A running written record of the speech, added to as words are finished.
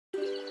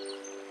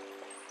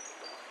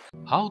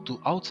How to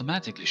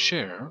automatically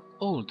share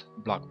old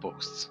blog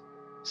posts.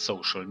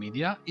 Social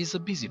media is a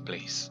busy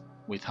place.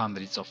 With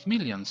hundreds of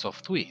millions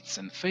of tweets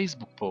and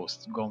Facebook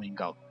posts going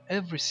out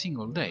every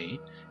single day,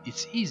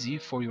 it's easy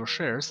for your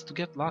shares to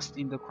get lost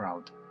in the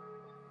crowd.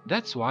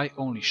 That's why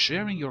only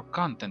sharing your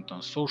content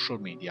on social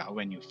media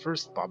when you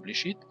first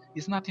publish it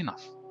is not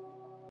enough.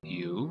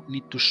 You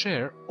need to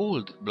share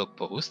old blog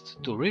posts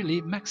to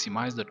really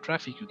maximize the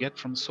traffic you get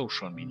from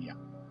social media.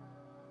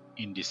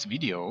 In this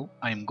video,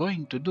 I'm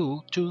going to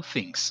do two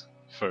things.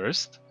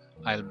 First,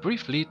 I'll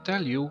briefly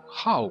tell you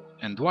how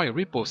and why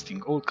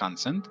reposting old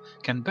content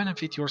can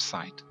benefit your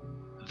site.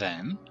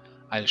 Then,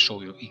 I'll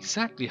show you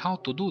exactly how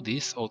to do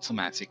this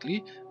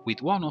automatically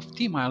with one of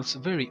Themeisle's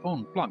very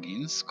own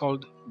plugins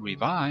called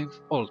Revive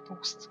Old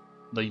Post.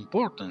 The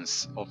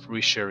importance of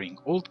resharing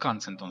old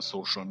content on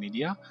social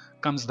media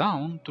comes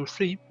down to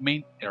three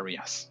main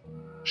areas.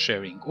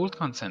 Sharing old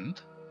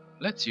content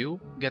lets you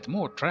get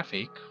more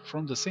traffic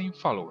from the same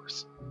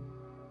followers.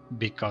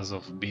 Because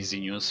of busy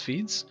news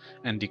feeds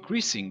and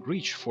decreasing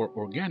reach for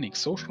organic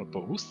social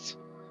posts,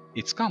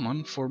 it's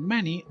common for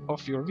many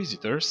of your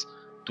visitors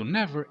to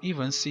never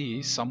even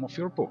see some of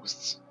your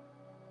posts.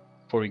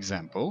 For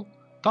example,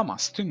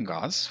 Thomas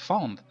Tungas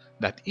found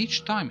that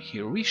each time he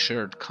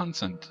reshared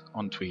content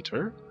on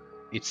Twitter,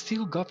 it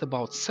still got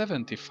about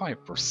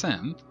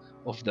 75%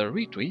 of the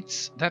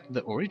retweets that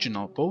the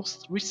original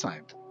post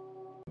received.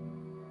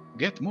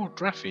 Get more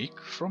traffic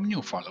from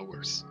new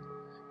followers.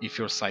 If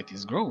your site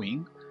is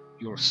growing,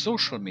 your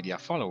social media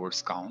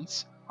followers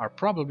counts are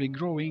probably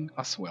growing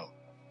as well.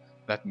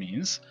 That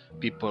means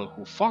people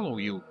who follow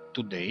you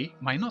today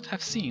might not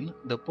have seen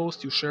the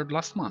post you shared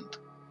last month.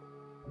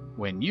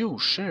 When you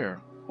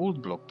share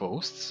old blog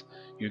posts,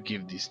 you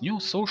give these new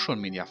social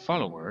media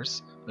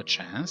followers a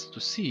chance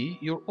to see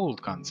your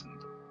old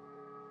content.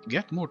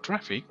 Get more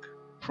traffic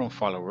from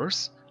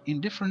followers in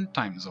different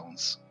time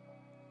zones.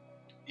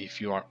 If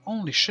you are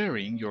only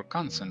sharing your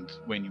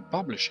content when you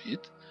publish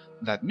it,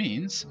 that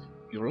means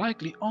you're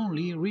likely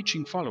only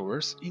reaching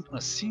followers in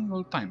a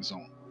single time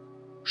zone.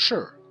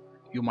 Sure,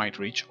 you might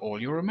reach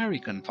all your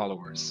American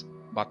followers,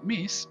 but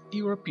miss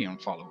European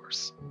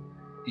followers.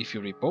 If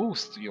you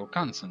repost your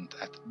content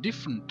at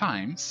different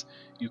times,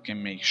 you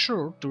can make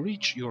sure to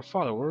reach your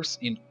followers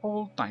in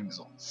all time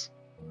zones.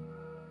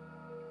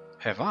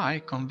 Have I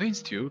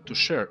convinced you to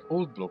share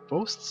old blog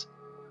posts?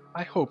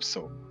 I hope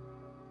so,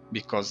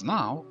 because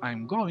now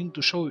I'm going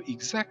to show you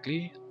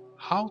exactly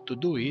how to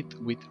do it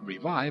with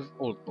Revive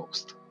Old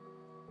Post.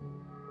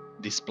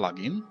 This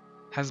plugin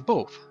has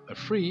both a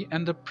free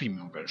and a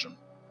premium version.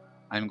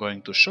 I'm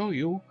going to show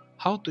you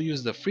how to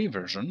use the free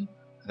version,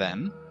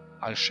 then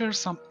I'll share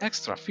some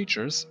extra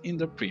features in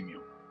the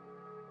premium.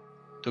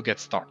 To get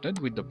started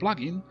with the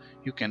plugin,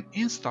 you can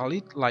install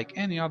it like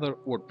any other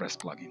WordPress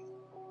plugin.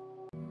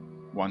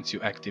 Once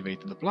you activate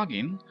the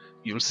plugin,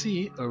 you'll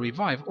see a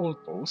Revive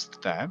Old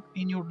Post tab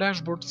in your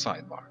dashboard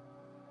sidebar.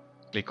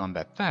 Click on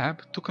that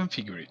tab to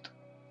configure it.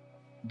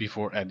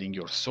 Before adding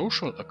your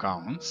social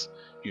accounts,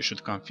 you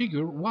should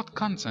configure what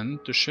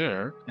content to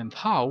share and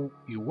how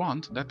you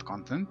want that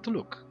content to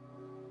look.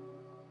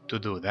 To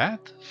do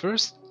that,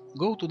 first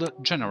go to the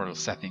General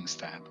Settings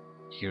tab.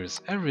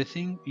 Here's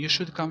everything you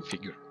should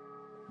configure.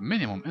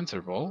 Minimum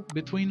interval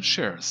between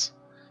shares.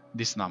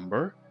 This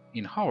number,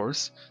 in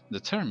hours,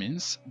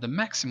 determines the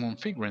maximum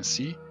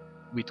frequency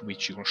with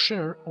which you'll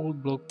share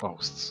old blog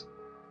posts.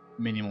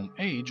 Minimum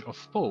age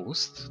of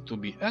post to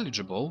be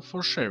eligible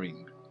for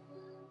sharing.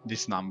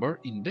 This number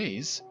in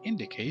days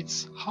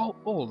indicates how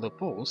old the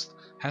post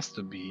has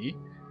to be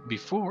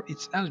before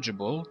it's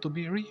eligible to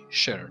be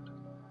re-shared.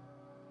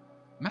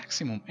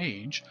 Maximum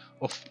age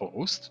of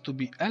post to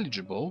be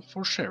eligible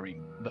for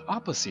sharing. The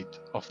opposite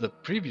of the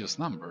previous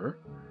number,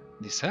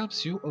 this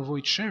helps you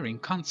avoid sharing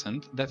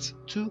content that's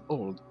too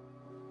old.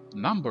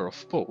 Number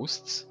of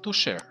posts to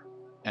share.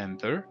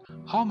 Enter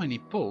how many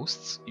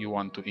posts you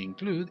want to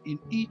include in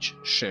each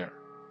share.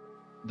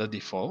 The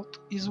default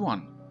is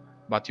 1,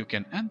 but you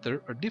can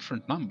enter a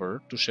different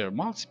number to share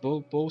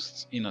multiple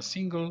posts in a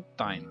single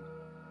time.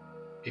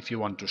 If you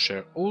want to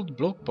share old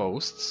blog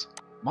posts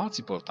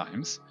multiple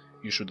times,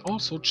 you should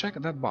also check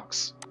that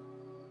box.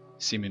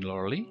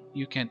 Similarly,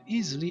 you can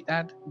easily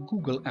add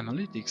Google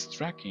Analytics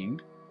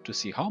tracking to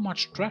see how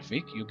much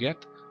traffic you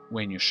get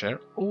when you share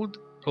old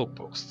blog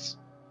posts.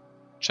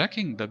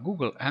 Checking the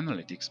Google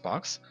Analytics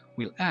box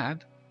will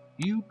add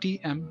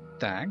UTM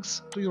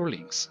tags to your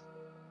links.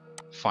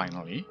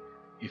 Finally,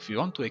 if you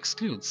want to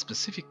exclude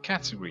specific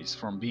categories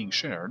from being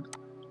shared,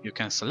 you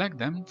can select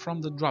them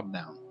from the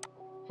drop-down.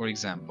 For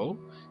example,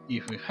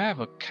 if you have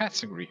a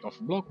category of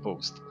blog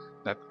post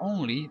that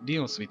only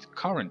deals with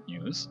current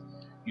news,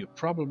 you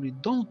probably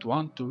don't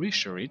want to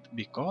reshare it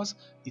because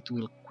it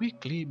will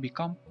quickly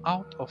become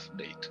out of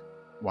date.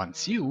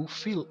 Once you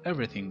fill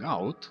everything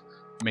out,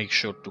 make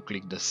sure to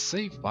click the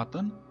Save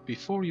button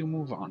before you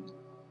move on.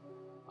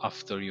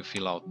 After you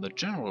fill out the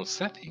general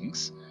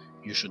settings,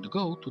 you should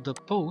go to the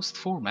Post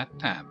Format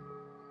tab.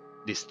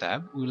 This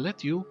tab will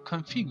let you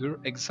configure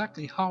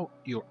exactly how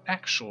your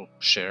actual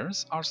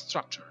shares are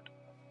structured.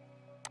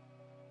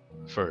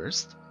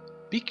 First,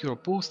 pick your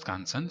post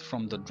content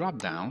from the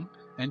drop-down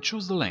and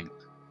choose the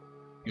length.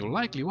 You'll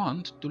likely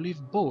want to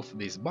leave both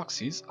these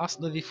boxes as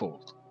the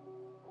default.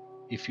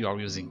 If you are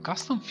using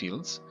custom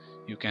fields,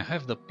 you can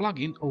have the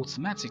plugin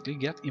automatically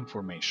get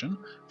information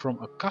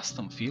from a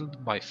custom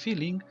field by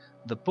filling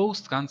the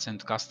post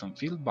content custom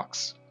field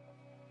box.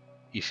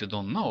 If you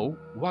don't know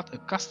what a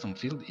custom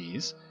field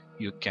is,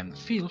 you can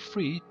feel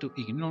free to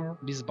ignore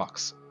this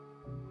box.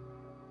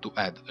 To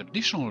add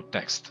additional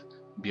text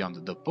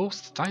beyond the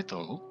post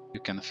title, you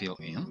can fill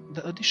in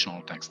the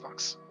additional text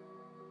box.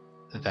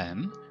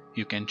 Then,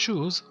 you can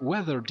choose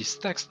whether this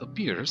text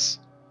appears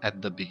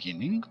at the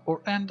beginning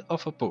or end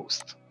of a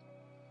post.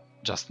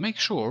 Just make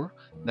sure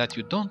that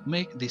you don't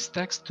make this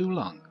text too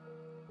long.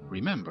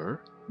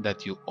 Remember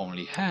that you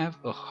only have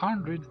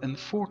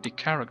 140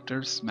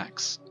 characters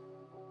max.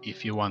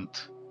 If you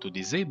want to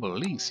disable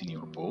links in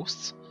your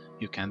posts,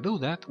 you can do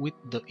that with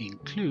the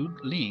Include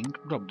Link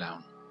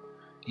dropdown.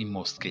 In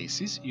most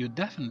cases, you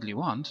definitely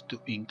want to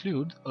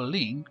include a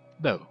link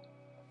below.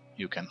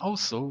 You can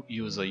also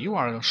use a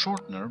URL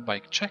shortener by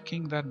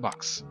checking that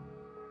box.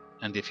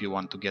 And if you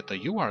want to get a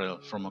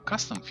URL from a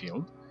custom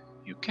field,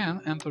 you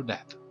can enter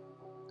that.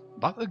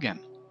 But again,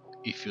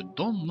 if you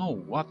don't know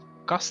what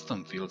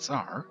custom fields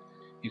are,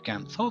 you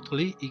can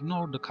totally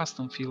ignore the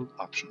custom field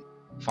option.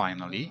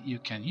 Finally, you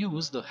can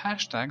use the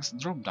hashtags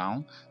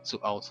dropdown to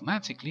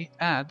automatically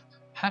add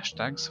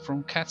hashtags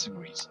from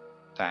categories,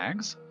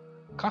 tags,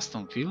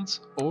 custom fields,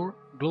 or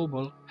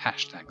global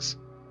hashtags.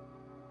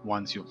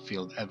 Once you've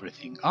filled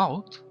everything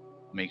out,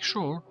 make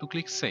sure to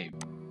click Save.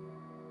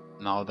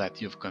 Now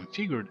that you've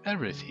configured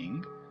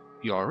everything,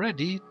 you are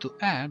ready to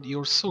add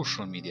your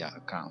social media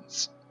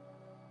accounts.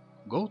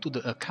 Go to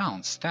the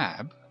Accounts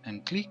tab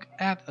and click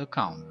Add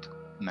Account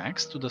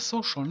next to the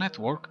social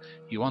network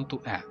you want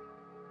to add.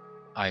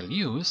 I'll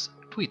use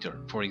Twitter,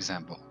 for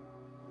example.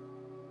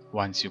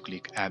 Once you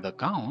click Add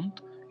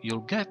Account, you'll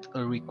get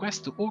a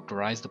request to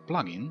authorize the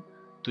plugin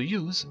to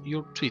use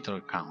your Twitter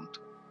account.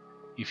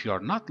 If you are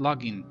not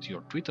logged into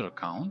your Twitter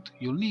account,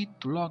 you'll need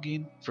to log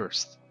in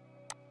first.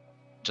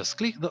 Just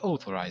click the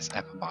Authorize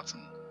App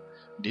button.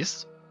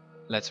 This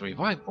lets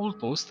Revive All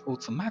Posts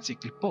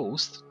automatically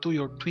post to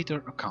your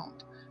Twitter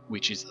account,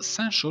 which is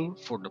essential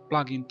for the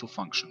plugin to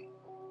function.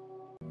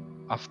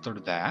 After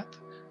that,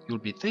 you'll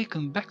be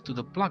taken back to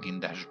the plugin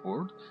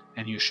dashboard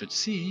and you should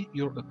see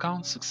your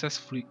account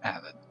successfully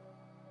added.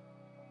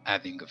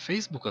 Adding a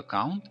Facebook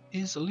account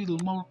is a little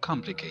more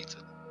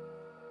complicated.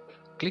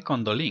 Click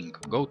on the link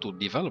Go to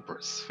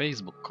Developers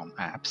Facebook.com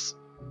Apps.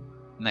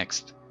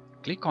 Next,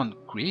 click on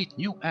Create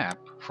New App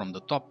from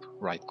the top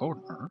right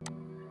corner.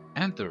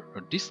 Enter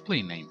a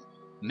display name,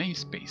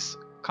 namespace,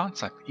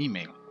 contact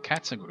email,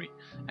 category,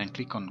 and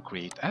click on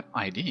Create App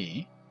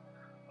ID.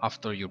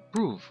 After you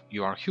prove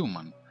you are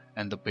human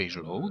and the page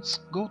loads,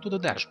 go to the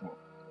dashboard.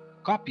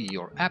 Copy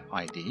your app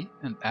ID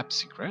and app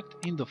secret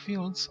in the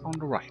fields on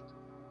the right.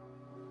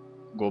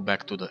 Go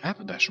back to the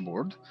app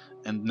dashboard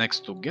and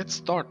next to Get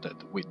Started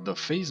with the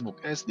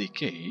Facebook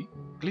SDK,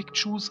 click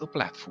Choose a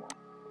platform.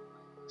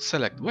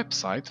 Select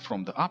Website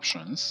from the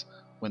options.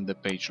 When the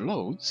page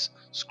loads,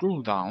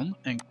 scroll down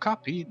and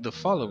copy the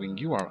following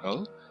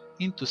URL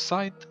into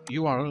Site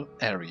URL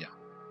area.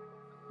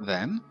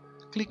 Then,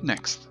 click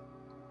Next.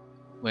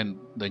 When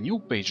the new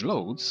page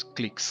loads,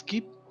 click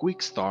Skip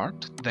Quick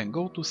Start, then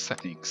go to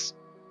Settings.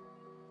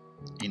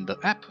 In the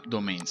App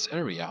Domains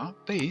area,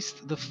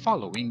 paste the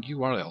following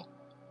URL.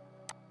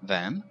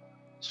 Then,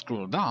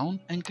 scroll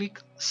down and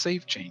click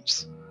Save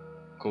Changes.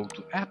 Go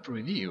to App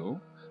Review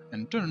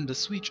and turn the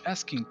switch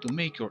asking to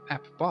make your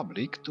app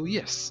public to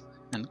Yes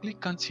and click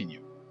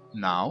Continue.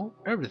 Now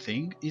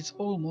everything is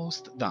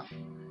almost done.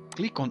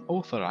 Click on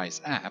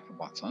Authorize App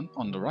button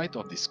on the right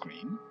of the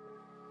screen.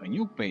 A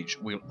new page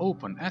will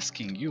open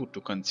asking you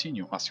to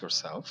continue as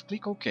yourself.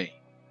 Click OK.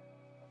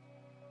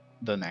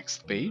 The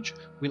next page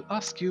will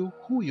ask you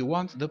who you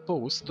want the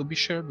post to be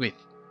shared with.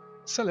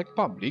 Select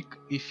Public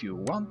if you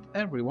want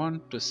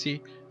everyone to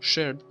see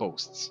shared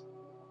posts.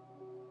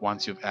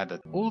 Once you've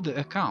added all the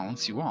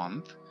accounts you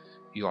want,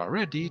 you are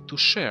ready to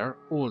share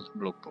all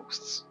blog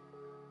posts.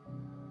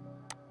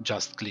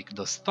 Just click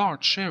the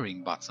Start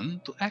Sharing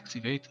button to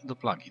activate the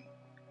plugin.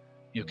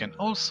 You can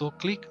also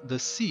click the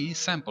See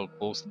Sample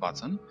Post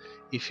button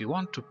if you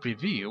want to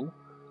preview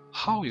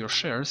how your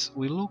shares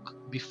will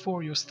look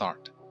before you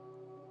start.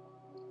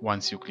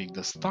 Once you click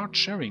the Start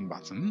Sharing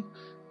button,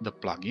 the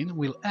plugin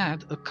will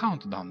add a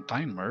countdown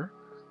timer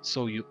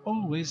so you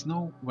always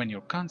know when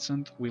your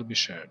content will be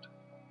shared.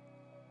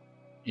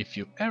 If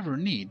you ever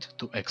need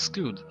to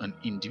exclude an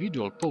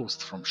individual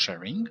post from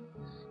sharing,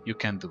 you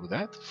can do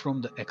that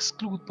from the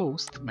Exclude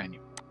Post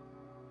menu.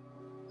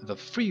 The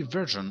free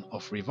version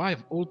of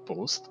Revive Old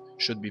Post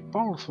should be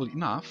powerful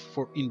enough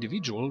for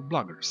individual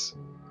bloggers.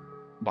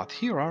 But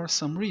here are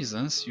some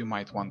reasons you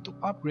might want to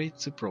upgrade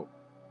to Pro.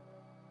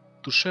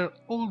 To share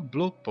old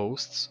blog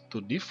posts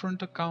to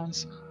different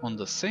accounts on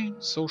the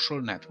same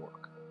social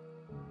network.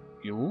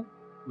 You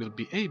will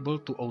be able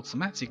to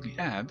automatically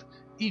add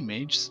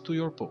images to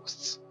your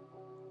posts.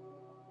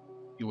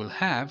 You will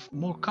have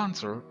more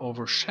control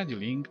over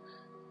scheduling,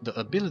 the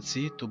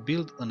ability to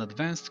build an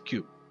advanced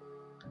queue,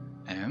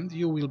 and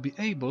you will be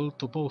able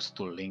to post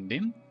to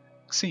LinkedIn,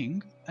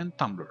 Xing, and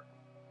Tumblr.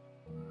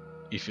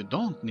 If you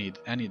don't need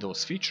any of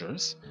those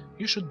features,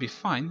 you should be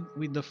fine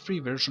with the free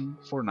version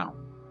for now.